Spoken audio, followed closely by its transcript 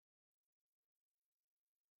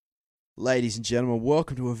Ladies and gentlemen,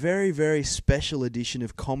 welcome to a very, very special edition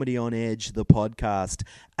of Comedy on Edge, the podcast.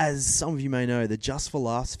 As some of you may know, the Just for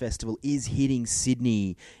Laughs Festival is hitting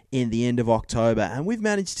Sydney in the end of October, and we've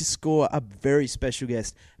managed to score a very special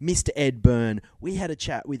guest, Mr. Ed Byrne. We had a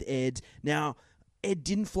chat with Ed. Now, Ed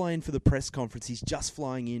didn't fly in for the press conference. He's just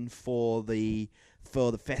flying in for the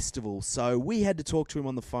festival, so we had to talk to him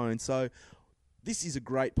on the phone. So this is a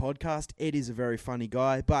great podcast. Ed is a very funny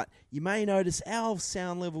guy, but you may notice our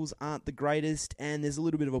sound levels aren't the greatest, and there's a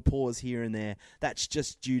little bit of a pause here and there. That's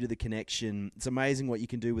just due to the connection. It's amazing what you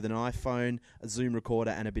can do with an iPhone, a Zoom recorder,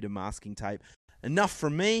 and a bit of masking tape. Enough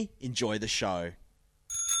from me. Enjoy the show.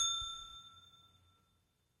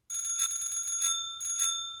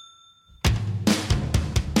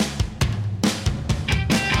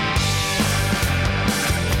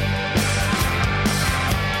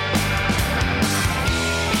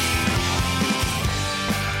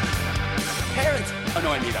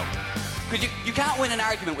 Annoy me though, because you can't win an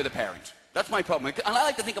argument with a parent. That's my problem. And I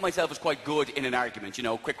like to think of myself as quite good in an argument, you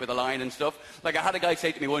know, quick with a line and stuff. Like I had a guy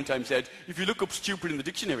say to me one time, said, if you look up stupid in the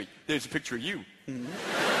dictionary, there's a picture of you. I'm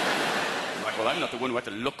like, well, I'm not the one who had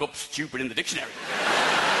to look up stupid in the dictionary.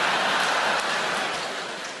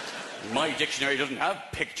 My dictionary doesn't have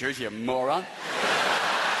pictures, you moron.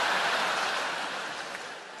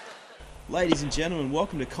 Ladies and gentlemen,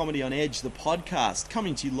 welcome to Comedy on Edge, the podcast,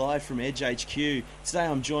 coming to you live from Edge HQ. Today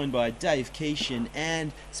I'm joined by Dave Keeshan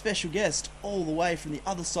and special guest all the way from the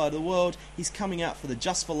other side of the world. He's coming out for the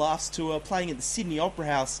Just for Laughs tour, playing at the Sydney Opera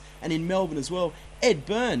House and in Melbourne as well. Ed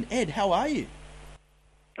Byrne. Ed, how are you?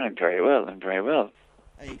 I'm very well.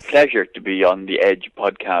 Hey, pleasure to be on the Edge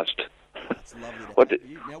podcast. It's lovely to have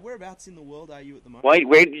you. Now, whereabouts in the world are you at the moment?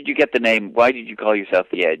 Where did you get the name? Why did you call yourself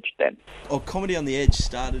The Edge then? Oh, Comedy on the Edge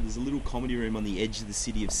started as a little comedy room on the edge of the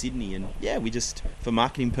city of Sydney, and yeah, we just, for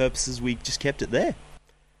marketing purposes, we just kept it there.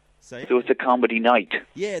 So it's a comedy night?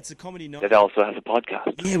 Yeah, it's a comedy night. That also has a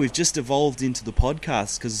podcast? Yeah, we've just evolved into the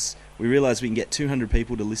podcast because we realised we can get 200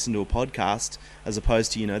 people to listen to a podcast as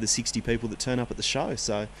opposed to, you know, the 60 people that turn up at the show.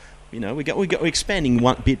 So, you know, we're expanding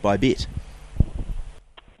bit by bit.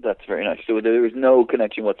 That's very nice. So there is no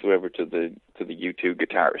connection whatsoever to the U2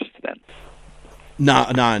 guitarist then?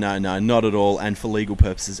 No, not at all. And for legal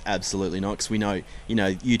purposes, absolutely not. Because we know, you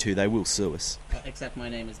know, U2, they will sue us. Except my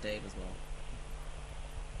name is Dave as well.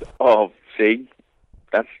 Oh, see,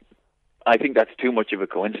 I think that's too much of a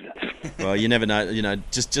coincidence. Well, you never know. You know,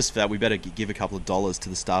 just for that, we better give a couple of dollars to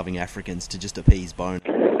the starving Africans to just appease Bone.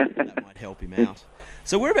 That might help him out.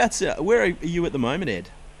 So where are you at the moment, Ed?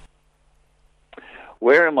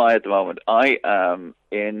 Where am I at the moment? I am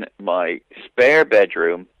in my spare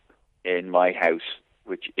bedroom in my house,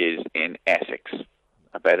 which is in Essex,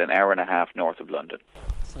 about an hour and a half north of London.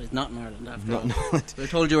 So he's not in Ireland after all. I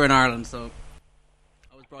told you were in Ireland, so...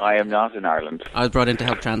 I am not in Ireland. I was brought in to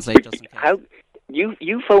help translate just in case. How?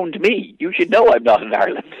 You phoned me. You should know I'm not in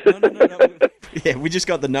Ireland. No. Yeah, we just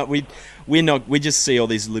got the nut. We just see all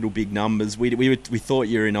these little big numbers. We thought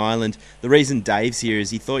you were in Ireland. The reason Dave's here is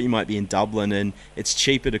he thought you might be in Dublin, and it's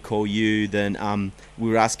cheaper to call you than we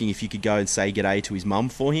were asking if you could go and say g'day to his mum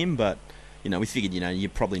for him. But you know, we figured you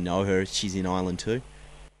probably know her. She's in Ireland too.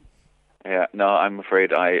 Yeah, no, I'm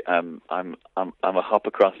afraid I'm a hop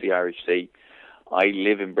across the Irish Sea. I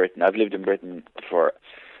live in Britain. I've lived in Britain for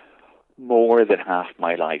more than half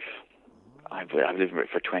my life. I've lived in Britain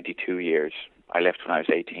for 22 years. I left when I was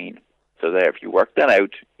 18. So there, if you work that out,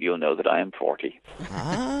 you'll know that I am 40.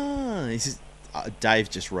 Dave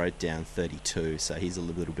just wrote down 32, so he's a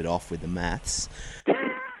little bit off with the maths.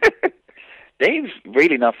 Dave's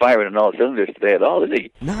really not firing on all cylinders today at all, is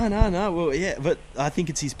he? No. Well, yeah, but I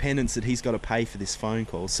think it's his penance that he's got to pay for this phone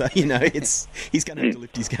call. So, you know, he's going to have to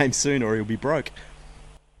lift his game soon or he'll be broke.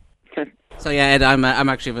 So, yeah, Ed, I'm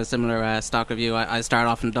actually of a similar stock of you. I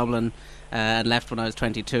started off in Dublin and left when I was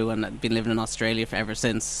 22 and I've been living in Australia ever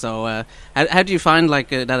since. So how do you find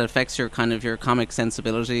that affects your comic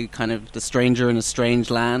sensibility, kind of the stranger in a strange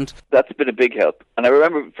land? That's been a big help. And I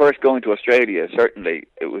remember first going to Australia, certainly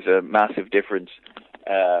it was a massive difference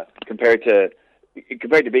compared to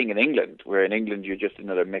being in England, where in England you're just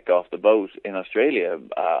another Mick off the boat. In Australia,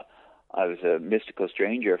 I was a mystical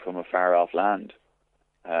stranger from a far-off land,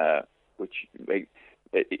 which you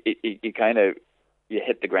hit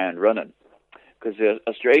the ground running. Because the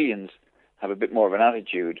Australians have a bit more of an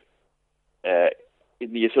attitude in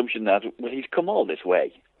the assumption that, well, he's come all this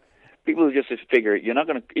way. People just figure you're not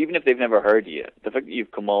going to, even if they've never heard of you, the fact that you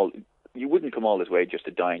wouldn't come all this way just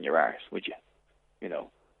to die in your arse, would you? You know,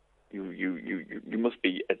 you must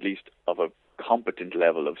be at least of a competent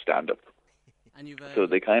level of stand-up. And so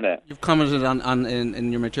they kind of... You've commented on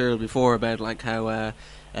in your material before about like how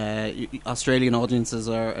Australian audiences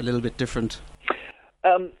are a little bit different.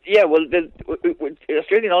 Yeah, well, the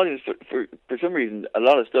Australian audience, for some reason, a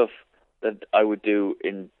lot of stuff that I would do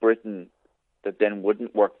in Britain that then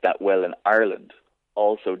wouldn't work that well in Ireland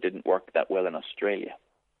also didn't work that well in Australia,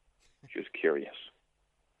 which was curious.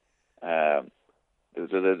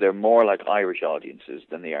 They're more like Irish audiences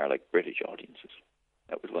than they are like British audiences.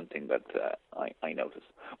 That was one thing that I noticed.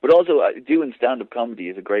 But also, doing stand-up comedy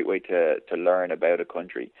is a great way to learn about a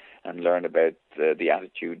country and learn about the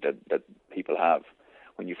attitude that people have.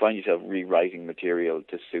 When you find yourself rewriting material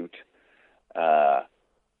to suit, a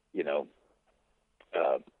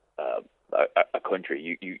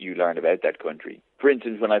country, you learn about that country. For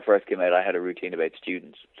instance, when I first came out, I had a routine about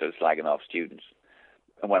students, sort of slagging off students.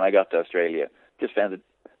 And when I got to Australia, just found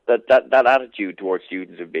that attitude towards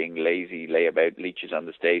students of being lazy, layabout leeches on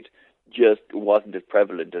the stage just wasn't as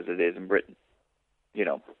prevalent as it is in Britain.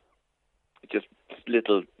 Just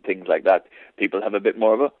little things like that. People have a bit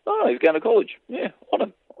more of he's going to college. Yeah, on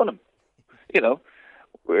him.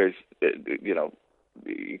 Whereas,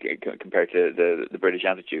 compared to the British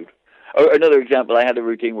attitude. Or another example, I had a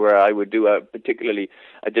routine where I would do a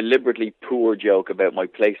deliberately poor joke about my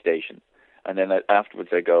PlayStation. And then afterwards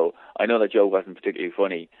I go, I know that joke wasn't particularly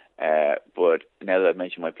funny, but now that I've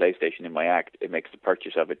mentioned my PlayStation in my act, it makes the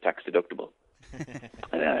purchase of it tax deductible.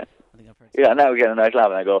 And now we get a nice laugh,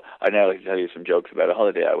 and I go, I now like to tell you some jokes about a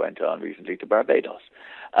holiday I went on recently to Barbados.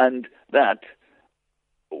 And that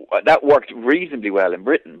worked reasonably well in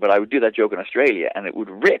Britain, but I would do that joke in Australia, and it would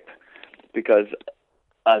rip, because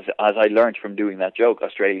as I learned from doing that joke,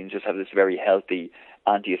 Australians just have this very healthy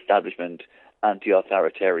anti-establishment,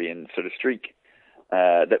 anti-authoritarian sort of streak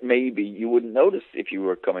that maybe you wouldn't notice if you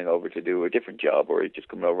were coming over to do a different job or just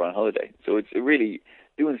coming over on holiday. So it's really,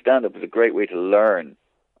 doing stand-up is a great way to learn,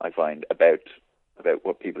 I find, about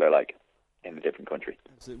what people are like in a different country.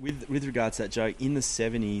 So with regards to that joke, in the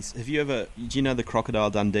 70s, do you know the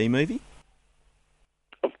Crocodile Dundee movie?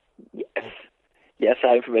 Oh, yes,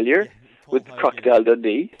 I'm familiar. Yeah. With Crocodile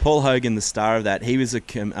Dundee. Paul Hogan, the star of that, he was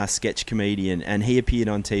a sketch comedian, and he appeared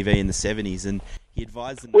on TV in the 70s, and he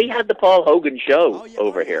advised them... We had the Paul Hogan show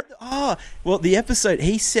over here. Well, the episode,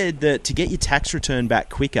 he said that to get your tax return back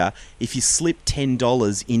quicker, if you slip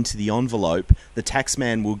 $10 into the envelope, the tax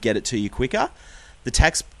man will get it to you quicker. The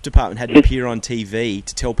tax department had to appear on TV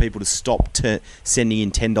to tell people to stop sending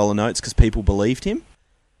in $10 notes because people believed him.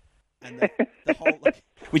 And the whole...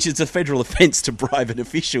 which is a federal offence to bribe an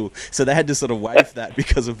official. So they had to sort of waive that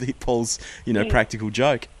because of Paul's, practical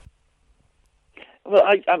joke. Well,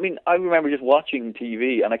 I mean, I remember just watching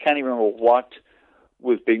TV, and I can't even remember what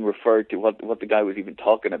was being referred to, what the guy was even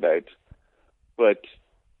talking about. But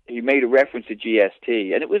he made a reference to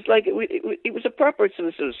GST, and it was like it was a proper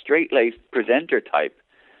sort of straight-laced presenter type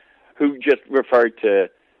who just referred to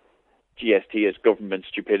GST as government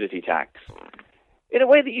stupidity tax in a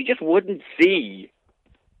way that you just wouldn't see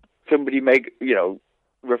somebody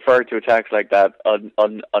refer to a tax like that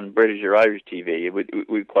on British or Irish TV with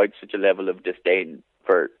quite such a level of disdain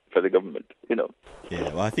for the government, Yeah,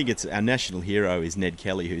 well, I think our national hero is Ned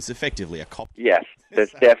Kelly, who's effectively a cop. Yes,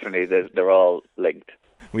 there's definitely, they're all linked.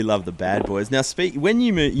 We love the bad boys. Now, when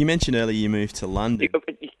you mentioned earlier you moved to London.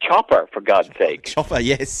 Chopper, for God's sake. Chopper,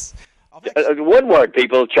 yes. One word,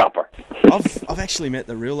 people, Chopper. I've actually met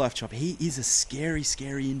the real life Chopper. He is a scary,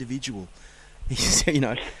 scary individual. He's,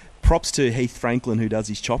 props to Heath Franklin, who does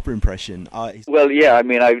his Chopper impression. Well, yeah, I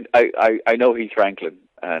mean, I know Heath Franklin,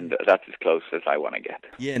 and that's as close as I want to get.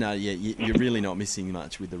 Yeah, no, yeah, you're really not missing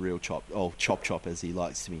much with the real Chop, as he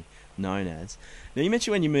likes to be known as. Now, you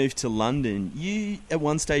mentioned when you moved to London, you at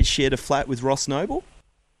one stage shared a flat with Ross Noble?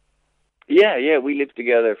 Yeah, we lived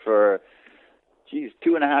together for,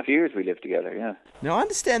 2.5 years we lived together, yeah. Now, I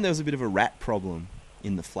understand there was a bit of a rat problem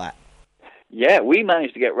in the flat. Yeah, we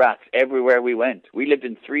managed to get rats everywhere we went. We lived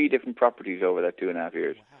in 3 different properties over that 2.5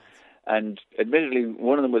 years. Wow. And admittedly,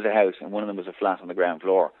 one of them was a house and one of them was a flat on the ground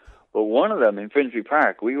floor. But one of them in Finsbury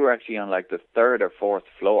Park, we were actually on like the 3rd or 4th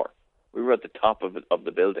floor. We were at the top of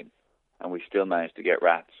the building, and we still managed to get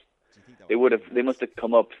rats. They must have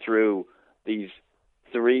come up through these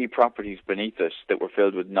 3 properties beneath us that were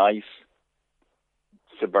filled with nice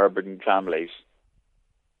suburban families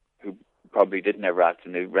who probably didn't have rats,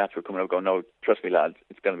 and the rats were coming up going, no, trust me, lads,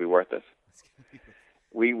 it's going to be worth it.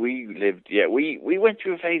 We went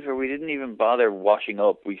through a phase where we didn't even bother washing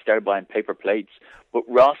up. We started buying paper plates, but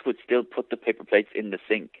Ross would still put the paper plates in the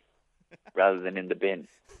sink rather than in the bin.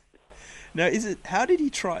 Now, is it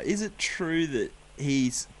true that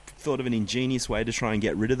he's thought of an ingenious way to try and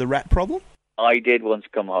get rid of the rat problem? I did once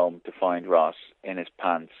come home to find Ross in his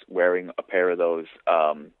pants, wearing a pair of those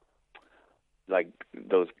like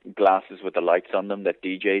those glasses with the lights on them that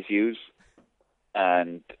DJs use,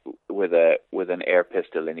 and with an air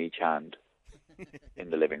pistol in each hand in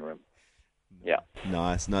the living room. Yeah.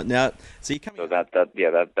 Nice. Now, so you're coming. So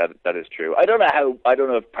that is true. I don't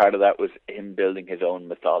know if part of that was him building his own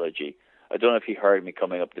mythology. I don't know if he heard me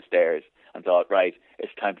coming up the stairs and thought, right,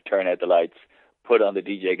 it's time to turn out the lights, put on the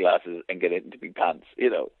DJ glasses, and get into big pants.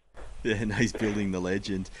 Yeah, no, he's building the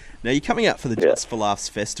legend. Now, you're coming out for the Just for Laughs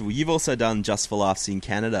festival. You've also done Just for Laughs in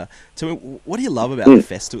Canada. So, what do you love about the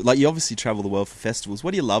festival? Like, you obviously travel the world for festivals.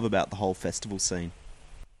 What do you love about the whole festival scene?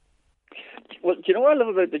 Well, do you know what I love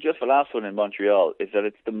about the Just for Laughs one in Montreal is that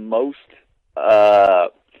it's the most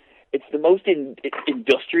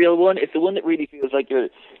industrial one. It's the one that really feels like you're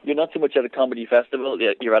not so much at a comedy festival,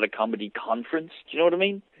 you're at a comedy conference. Do you know what I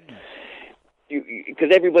mean? Because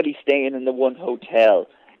everybody's staying in the one hotel,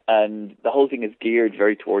 and the whole thing is geared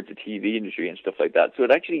very towards the TV industry and stuff like that. So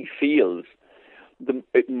it actually feels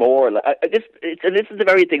more like and this is the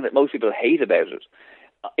very thing that most people hate about it.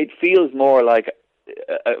 It feels more like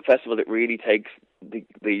a festival that really takes the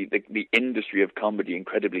industry of comedy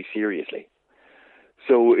incredibly seriously.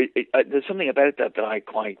 So there's something about that I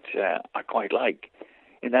quite like,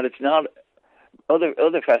 in that it's not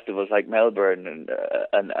other festivals like Melbourne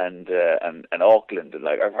and Auckland and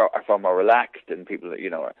are far more relaxed, and people that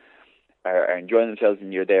are enjoying themselves,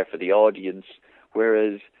 and you're there for the audience.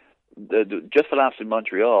 Whereas the Just for Laughs in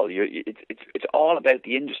Montreal, it's all about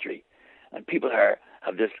the industry, and people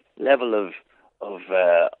have this level of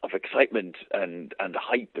excitement and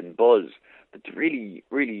hype and buzz that's really,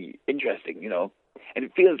 really interesting, And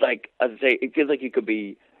it feels like, as I say, you could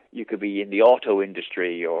be in the auto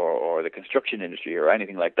industry or the construction industry or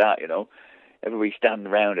anything like that, Everybody standing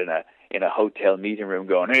around in a hotel meeting room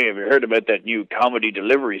going, "Hey, have you heard about that new comedy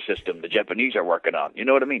delivery system the Japanese are working on?" You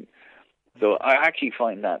know what I mean? So I actually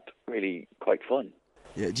find that really quite fun.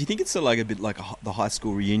 Yeah. Do you think it's sort of like a bit like the high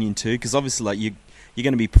school reunion too? Because obviously, like you're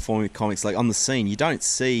going to be performing with comics like on the scene. You don't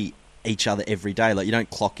see each other every day. Like, you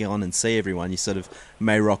don't clock on and see everyone. You sort of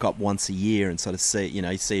may rock up once a year and sort of see,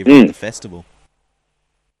 you see everyone at the festival.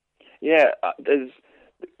 Yeah,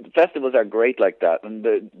 festivals are great like that.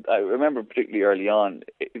 And I remember particularly early on,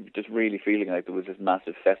 just really feeling like there was this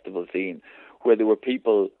massive festival scene where there were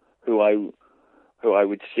people who I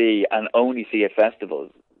would see and only see at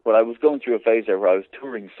festivals. But I was going through a phase there where I was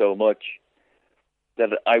touring so much that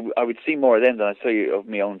I would see more of them than I saw of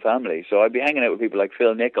my own family. So I'd be hanging out with people like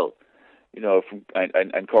Phil Nichol, from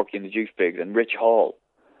and Corky and the Juice Pigs, and Rich Hall,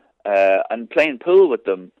 and playing pool with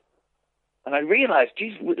them. And I realised,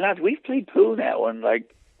 geez, lads, we've played pool now on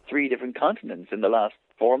like 3 different continents in the last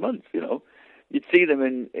 4 months. You'd see them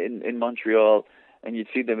in Montreal, and you'd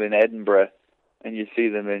see them in Edinburgh, and you'd see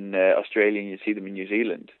them in Australia, and you'd see them in New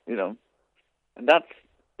Zealand. And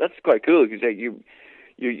that's quite cool, because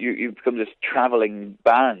you become this travelling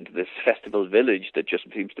band, this festival village that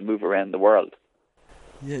just seems to move around the world.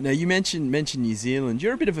 Yeah. Now, you mentioned New Zealand.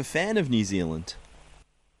 You're a bit of a fan of New Zealand.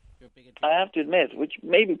 I have to admit, which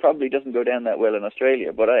probably doesn't go down that well in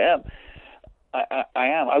Australia, but I am. I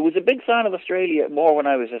am. I was a big fan of Australia more when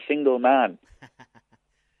I was a single man,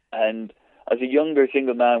 and as a younger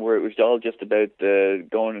single man, where it was all just about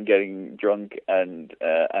going and getting drunk and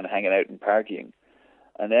hanging out and partying.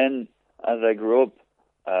 And then as I grew up,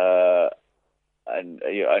 and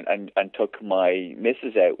took my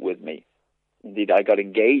missus out with me. Indeed, I got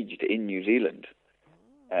engaged in New Zealand.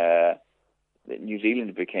 New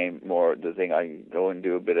Zealand became more the thing. I go and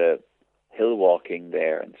do a bit of hill walking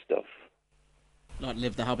there and stuff. Not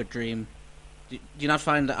live the Hobbit dream. Do you not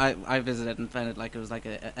find that I visited and found it like it was like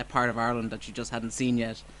a part of Ireland that you just hadn't seen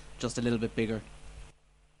yet, just a little bit bigger?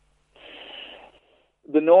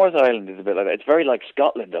 The North Island is a bit like that. It's very like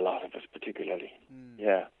Scotland, a lot of it, particularly.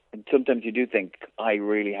 Yeah. And sometimes you do think, I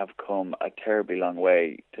really have come a terribly long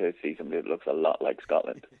way to see somebody that looks a lot like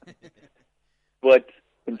Scotland. But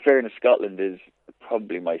in fairness, Scotland is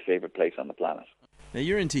probably my favourite place on the planet. Now,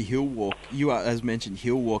 you're into hill walk. You are, as mentioned,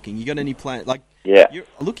 hill walking. You got any plan? Yeah. You're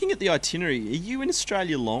looking at the itinerary. Are you in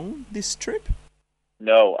Australia long this trip?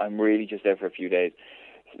 No, I'm really just there for a few days.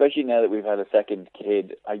 Especially now that we've had a second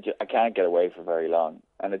kid, I can't get away for very long,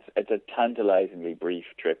 and it's a tantalisingly brief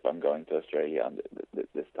trip. I'm going to Australia on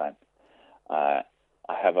this time. I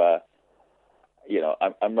have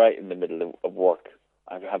I'm right in the middle of work.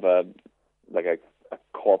 I have a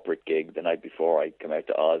corporate gig the night before I come out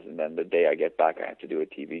to Oz, and then the day I get back, I have to do a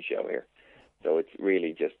TV show here. So it's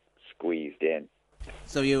really just squeezed in.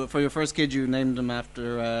 So for your first kid, you named him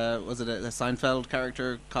after was it a Seinfeld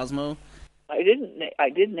character, Cosmo? I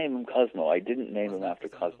did name him Cosmo. I didn't name him after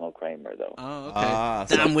Cosmo Kramer, though. Oh, okay. Ah,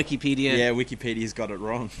 so- Damn Wikipedia. Yeah, Wikipedia's got it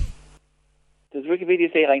wrong. Does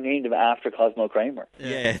Wikipedia say I named him after Cosmo Kramer?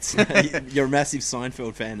 Yeah, it's, you're a massive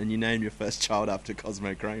Seinfeld fan and you named your first child after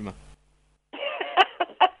Cosmo Kramer.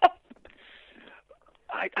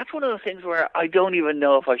 That's one of those things where I don't even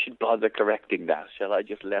know if I should bother correcting that. Shall I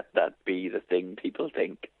just let that be the thing people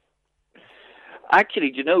think?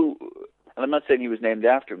 Actually, do you know, and I'm not saying he was named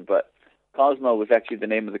after him, but Cosmo was actually the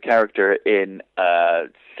name of the character in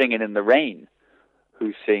Singing in the Rain,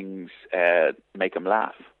 who sings Make 'Em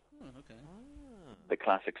Laugh. Oh, okay. The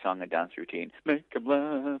classic song and dance routine. Make 'em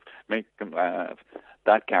laugh, make 'em laugh.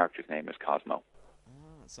 That character's name is Cosmo.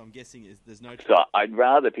 So I'm guessing there's no truth. So I'd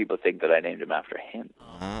rather people think that I named him after him.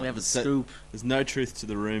 We have a so scoop. There's no truth to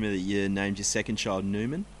the rumour that you named your second child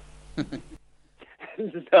Newman?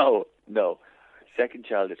 No. Second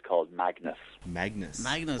child is called Magnus. Magnus.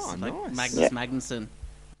 Magnus. Oh, Like nice. Magnus Yeah. Magnuson.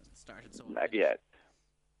 Started so. Yeah,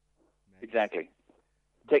 exactly.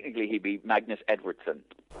 Technically, he'd be Magnus Edwardson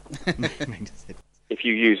Magnus. if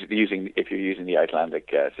you're using the Icelandic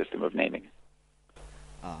system of naming.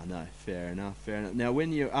 Oh, no, fair enough. Now,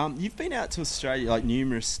 when you've been out to Australia like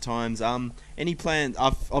numerous times. Any plans?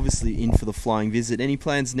 Obviously in for the flying visit. Any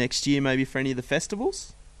plans next year, maybe for any of the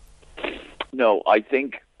festivals? No, I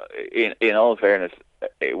think, in all fairness,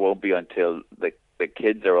 it won't be until the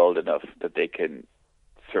kids are old enough that they can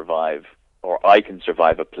survive, or I can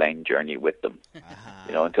survive a plane journey with them.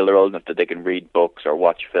 Until they're old enough that they can read books or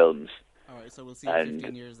watch films. All right, so we'll see you in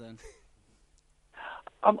 15 years then.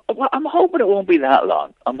 I'm hoping it won't be that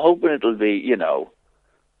long. I'm hoping it'll be,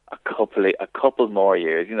 a couple more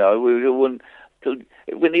years. When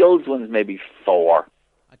the oldest one's maybe 4.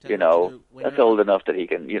 I tell you what to do. When That's you're- old enough that he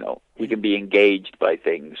can be engaged by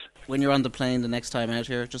things. When you're on the plane the next time out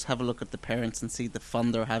here, just have a look at the parents and see the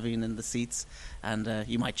fun they're having in the seats, and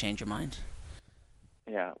you might change your mind.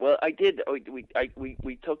 Yeah, well, I did.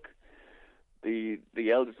 We took the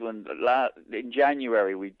eldest one in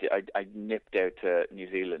January. I nipped out to New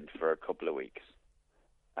Zealand for a couple of weeks,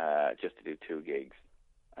 just to do 2 gigs,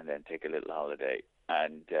 and then take a little holiday,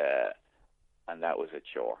 and that was a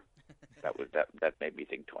chore. That made me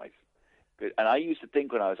think twice. And I used to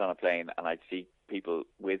think when I was on a plane and I'd see people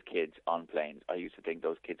with kids on planes, I used to think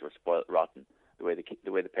those kids were spoiled rotten, the way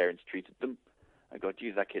the parents treated them. I go,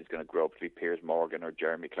 geez, that kid's going to grow up to be Piers Morgan or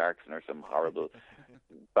Jeremy Clarkson or some horrible,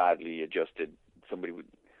 badly adjusted somebody with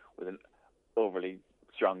an overly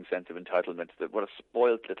strong sense of entitlement. What a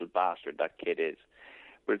spoilt little bastard that kid is.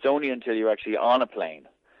 But it's only until you're actually on a plane,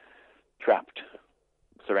 trapped,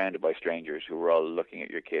 surrounded by strangers who are all looking at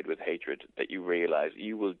your kid with hatred, that you realize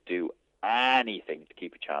you will do anything to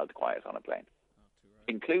keep a child quiet on a plane,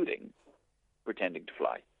 including pretending to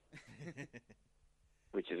fly.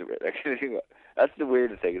 Which is that's the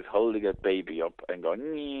weirdest thing, is holding a baby up and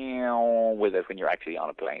going meow with it when you're actually on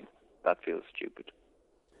a plane. That feels stupid.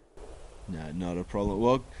 No, not a problem.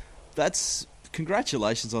 Well,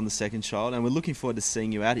 congratulations on the second child, and we're looking forward to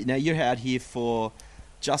seeing you out here. Now, you're out here for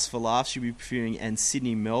Just for Laughs. You'll be performing in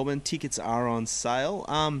Sydney, Melbourne. Tickets are on sale.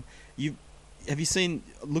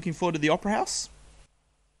 Looking forward to the Opera House?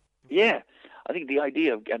 Yeah, I think the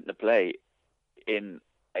idea of getting to play in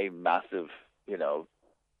a massive,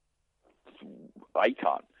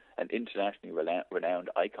 icon, an internationally renowned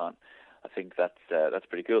icon, I think that's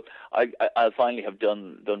pretty cool. I'll finally have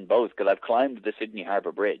done both, because I've climbed the Sydney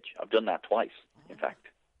Harbour Bridge. I've done that twice, in fact.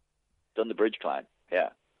 Done the bridge climb, yeah.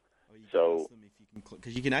 So,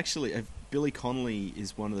 because you can actually, Billy Connolly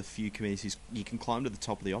is one of the few comedians you can climb to the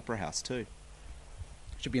top of the Opera House too.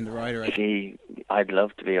 Should be in the rider. Right? see, I'd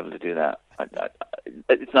love to be able to do that.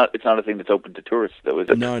 It's not a thing that's open to tourists, though, is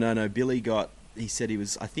it? No. He said he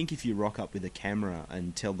was. I think if you rock up with a camera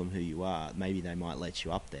and tell them who you are, maybe they might let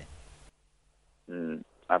you up there.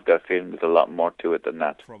 I've got a feeling there's a lot more to it than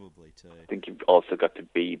that. Probably too. I think you've also got to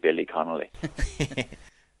be Billy Connolly. The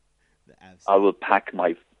I will pack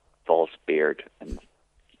my false beard and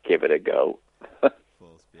give it a go. false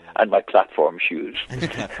beard. And my platform shoes. And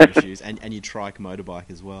your platform shoes, and your trike motorbike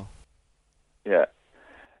as well. Yeah.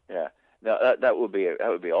 No, that would be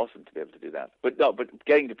awesome to be able to do that. But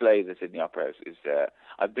getting to play the Sydney Opera House is.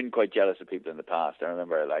 I've been quite jealous of people in the past. I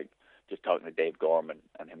remember just talking to Dave Gorman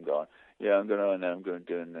and him going, "Yeah, I'm going to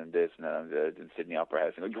do this, and then I'm going to Sydney Opera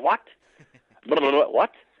House." And going, "What?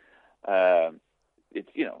 What?"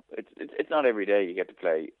 It's not every day you get to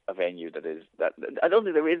play a venue that is that. I don't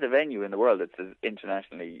think there is a venue in the world that's as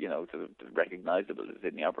internationally, sort of recognizable as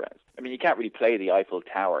Sydney Opera House. I mean, you can't really play the Eiffel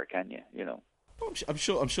Tower, can you? I'm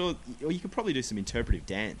sure. Well, you could probably do some interpretive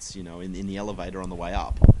dance, in the elevator on the way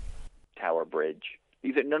up. Tower Bridge.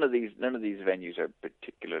 none of these venues are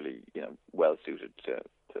particularly well suited to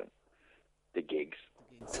the gigs.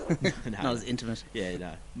 Not as intimate. Yeah,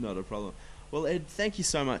 no, not a problem. Well, Ed, thank you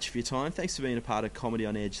so much for your time. Thanks for being a part of Comedy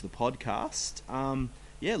on Edge, the podcast.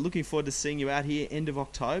 Looking forward to seeing you out here end of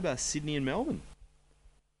October, Sydney and Melbourne.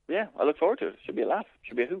 Yeah, I look forward to it. Should be a laugh.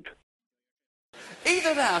 Should be a hoot.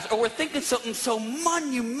 Either that, or we're thinking something so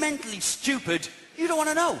monumentally stupid, you don't want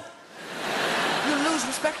to know. You'll lose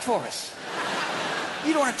respect for us.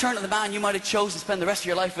 You don't want to turn to the man you might have chosen to spend the rest of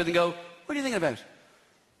your life with and go, what are you thinking about? Do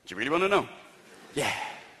you really want to know? Yeah.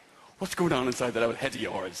 What's going on inside that old head of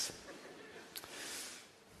yours?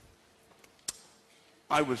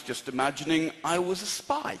 I was just imagining I was a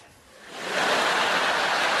spy.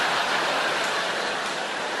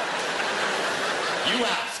 You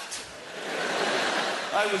asked.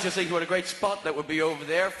 I was just thinking what a great spot that would be over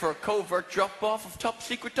there for a covert drop-off of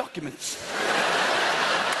top-secret documents.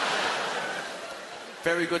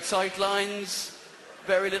 Very good sight lines,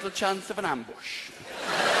 very little chance of an ambush.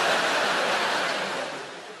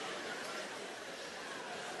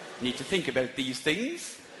 Need to think about these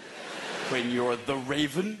things when you're the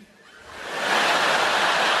Raven.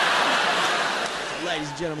 Ladies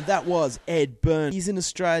and gentlemen, that was Ed Byrne. He's in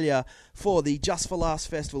Australia for the Just for Laughs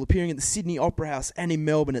Festival, appearing at the Sydney Opera House and in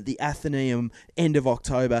Melbourne at the Athenaeum end of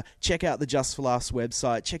October. Check out the Just for Laughs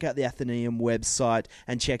website, check out the Athenaeum website,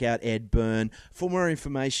 and check out Ed Byrne. For more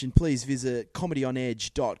information, please visit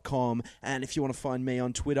comedyonedge.com, and if you want to find me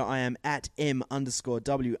on Twitter, I am at @M_W_OH.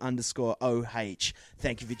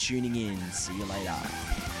 Thank you for tuning in. See you later.